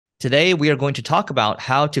Today, we are going to talk about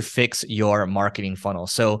how to fix your marketing funnel.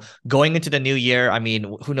 So, going into the new year, I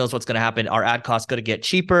mean, who knows what's going to happen? Our ad costs going to get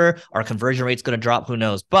cheaper, our conversion rate's going to drop. Who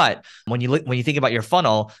knows? But when you think about your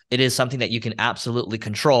funnel, it is something that you can absolutely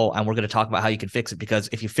control, and we're going to talk about how you can fix it. Because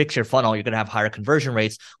if you fix your funnel, you're going to have higher conversion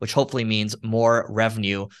rates, which hopefully means more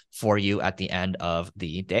revenue for you at the end of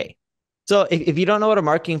the day. So if you don't know what a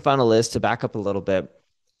marketing funnel is, to back up a little bit,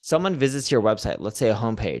 someone visits your website, let's say a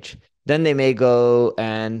homepage. Then they may go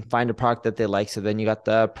and find a product that they like. So then you got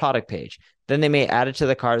the product page. Then they may add it to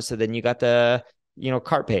the cart. So then you got the,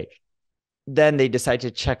 cart page. Then they decide to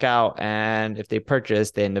check out. And if they purchase,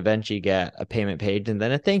 then eventually get a payment page and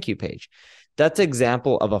then a thank you page. That's an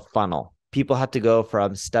example of a funnel. People have to go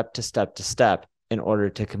from step to step to step in order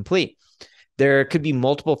to complete. There could be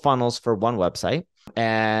multiple funnels for one website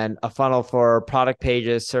and a funnel for product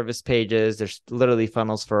pages, service pages. There's literally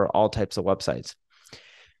funnels for all types of websites.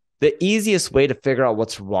 The easiest way to figure out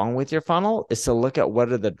what's wrong with your funnel is to look at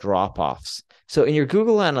what are the drop-offs. So in your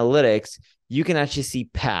Google Analytics, you can actually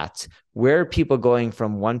see paths. Where are people going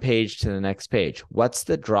from one page to the next page? What's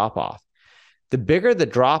the drop-off? The bigger the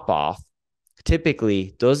drop-off,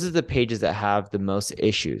 typically, those are the pages that have the most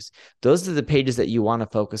issues. Those are the pages that you want to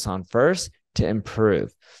focus on first to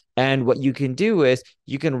improve. And what you can do is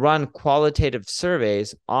you can run qualitative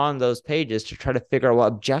surveys on those pages to try to figure out what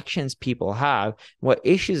objections people have, what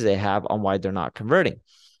issues they have on why they're not converting.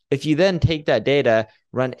 If you then take that data,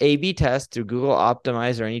 run A/B tests through Google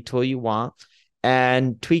Optimize or any tool you want,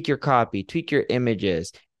 and tweak your copy, tweak your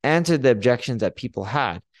images, answer the objections that people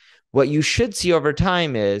had, what you should see over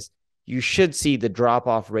time is you should see the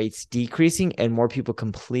drop-off rates decreasing and more people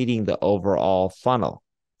completing the overall funnel.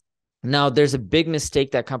 Now, there's a big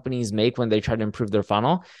mistake that companies make when they try to improve their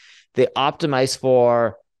funnel. They optimize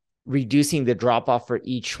for reducing the drop-off for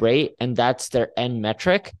each rate, and that's their end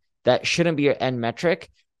metric. That shouldn't be your end metric.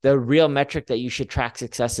 The real metric that you should track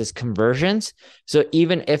success is conversions. So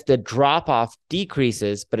even if the drop-off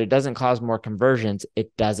decreases, but it doesn't cause more conversions, it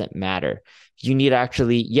doesn't matter. You need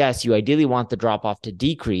actually, yes, you ideally want the drop-off to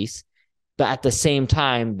decrease, but at the same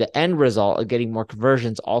time, the end result of getting more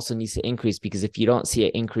conversions also needs to increase, because if you don't see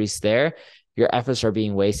an increase there, your efforts are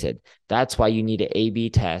being wasted. That's why you need an A/B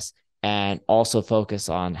test and also focus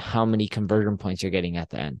on how many conversion points you're getting at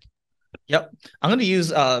the end. Yep. I'm going to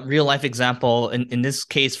use a real life example in this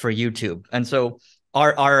case for YouTube. And so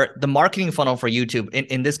the marketing funnel for YouTube,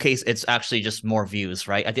 in this case, it's actually just more views,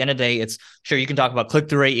 right? At the end of the day, it's sure you can talk about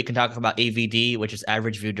click-through rate, you can talk about AVD, which is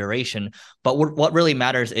average view duration, but what really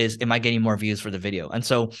matters is, am I getting more views for the video? And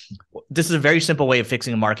so this is a very simple way of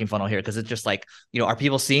fixing a marketing funnel here, because it's just like, are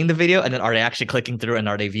people seeing the video, and then are they actually clicking through, and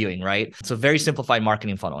are they viewing, right? So very simplified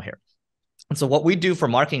marketing funnel here. And so what we do for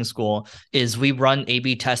marketing school is we run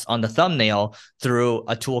A/B tests on the thumbnail through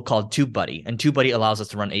a tool called TubeBuddy. And TubeBuddy allows us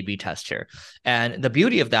to run A/B tests here. And the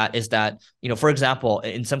beauty of that is that, for example,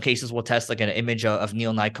 in some cases, we'll test like an image of Neil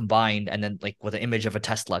and I combined, and then like with an image of a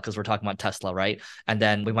Tesla, because we're talking about Tesla, right? And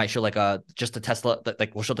then we might show like just a Tesla,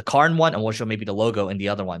 like we'll show the car in one, and we'll show maybe the logo in the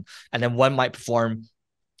other one. And then one might perform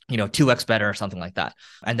 2x better or something like that.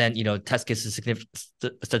 And then, test gets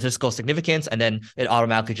statistical significance, and then it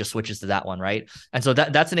automatically just switches to that one, right? And so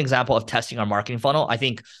that's an example of testing our marketing funnel. I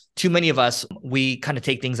think too many of us, we kind of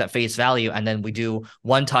take things at face value, and then we do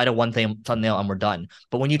one title, one thumbnail, and we're done.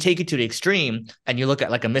 But when you take it to the extreme and you look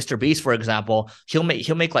at like a Mr. Beast, for example, he'll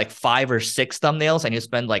make like 5 or 6 thumbnails, and he'll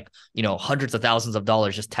spend like, hundreds of thousands of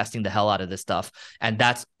dollars just testing the hell out of this stuff. And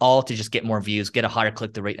that's all to just get more views, get a higher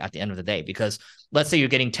click-through rate at the end of the day. Because let's say you're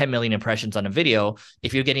getting 10 million impressions on a video.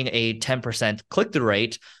 If you're getting a 10% click-through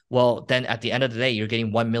rate, well, then at the end of the day, you're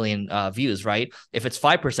getting 1 million views, right? If it's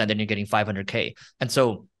 5%, then you're getting 500K. And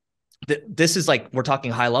so this is like, we're talking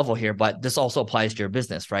high level here, but this also applies to your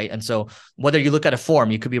business, right? And so whether you look at a form,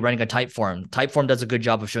 you could be running a Typeform. Typeform does a good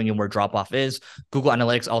job of showing you where drop-off is. Google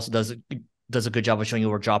Analytics also does a good job of showing you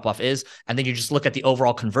where drop-off is. And then you just look at the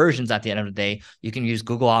overall conversions at the end of the day. You can use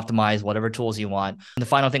Google Optimize, whatever tools you want. And the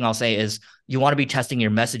final thing I'll say is you want to be testing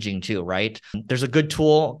your messaging too, right? There's a good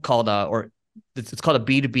tool called, it's called a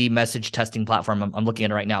B2B message testing platform. I'm looking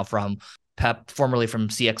at it right now from PEP, formerly from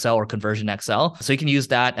CXL or Conversion XL. So you can use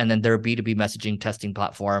that, and then their B2B messaging testing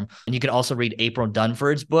platform. And you can also read April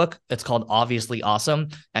Dunford's book. It's called Obviously Awesome,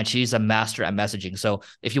 and she's a master at messaging. So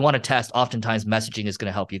if you want to test, oftentimes messaging is going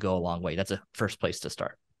to help you go a long way. That's a first place to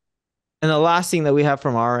start. And the last thing that we have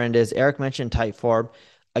from our end is Eric mentioned Typeform.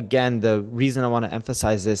 Again, the reason I want to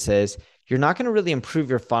emphasize this is you're not going to really improve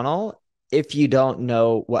your funnel if you don't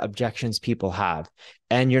know what objections people have.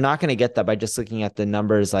 And you're not going to get that by just looking at the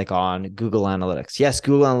numbers like on Google Analytics. Yes,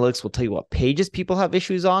 Google Analytics will tell you what pages people have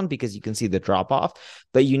issues on because you can see the drop off,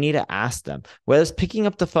 but you need to ask them, whether it's picking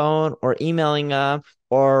up the phone or emailing them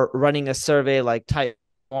or running a survey like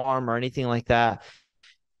Typeform or anything like that.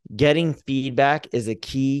 Getting feedback is a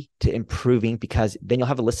key to improving, because then you'll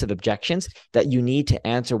have a list of objections that you need to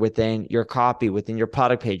answer within your copy, within your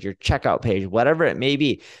product page, your checkout page, whatever it may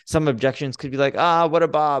be. Some objections could be like, what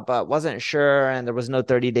about, but wasn't sure, and there was no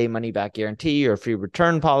 30-day money back guarantee or free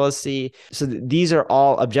return policy. So these are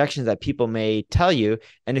all objections that people may tell you.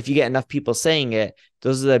 And if you get enough people saying it,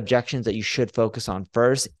 those are the objections that you should focus on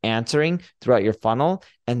first, answering throughout your funnel.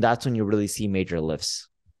 And that's when you really see major lifts.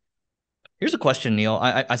 Here's a question, Neil.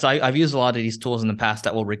 I've used a lot of these tools in the past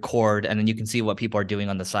that will record, and then you can see what people are doing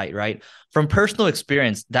on the site, right? From personal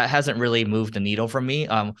experience, that hasn't really moved the needle for me.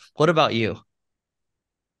 What about you?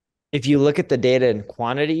 If you look at the data in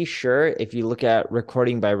quantity, sure. If you look at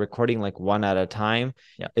recording by recording, like one at a time,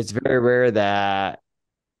 Yeah. it's very rare that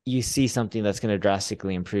you see something that's going to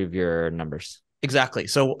drastically improve your numbers. Exactly.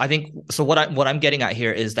 So I think what I'm getting at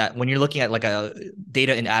here is that when you're looking at like a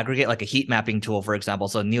data in aggregate, like a heat mapping tool, for example.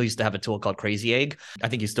 So Neil used to have a tool called Crazy Egg. I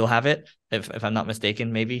think you still have it, if I'm not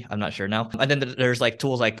mistaken, maybe. I'm not sure now. And then there's like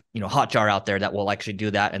tools like, Hotjar out there that will actually do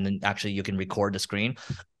that, and then actually you can record the screen.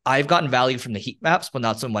 I've gotten value from the heat maps, but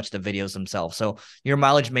not so much the videos themselves. So your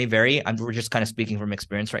mileage may vary. We're just kind of speaking from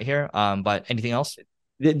experience right here. But anything else?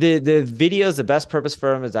 The videos, the best purpose for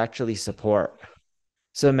them is actually support.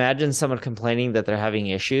 So imagine someone complaining that they're having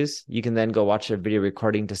issues. You can then go watch their video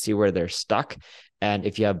recording to see where they're stuck and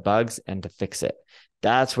if you have bugs, and to fix it.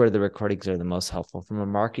 That's where the recordings are the most helpful. From a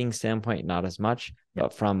marketing standpoint, not as much,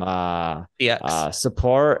 but from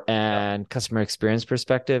support and customer experience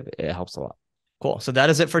perspective, it helps a lot. Cool. So that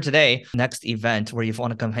is it for today. Next event where you want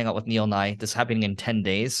to come hang out with Neil and I, this is happening in 10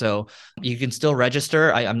 days. So you can still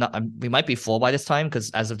register. We might be full by this time because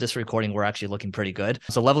as of this recording, we're actually looking pretty good.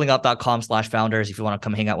 So levelingup.com/founders. If you want to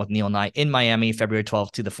come hang out with Neil and I in Miami, February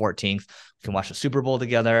 12th to the 14th, we can watch the Super Bowl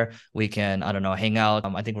together. We can, hang out.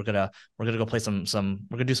 I think we're going to go play we're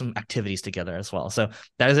going to do some activities together as well. So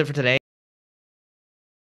that is it for today.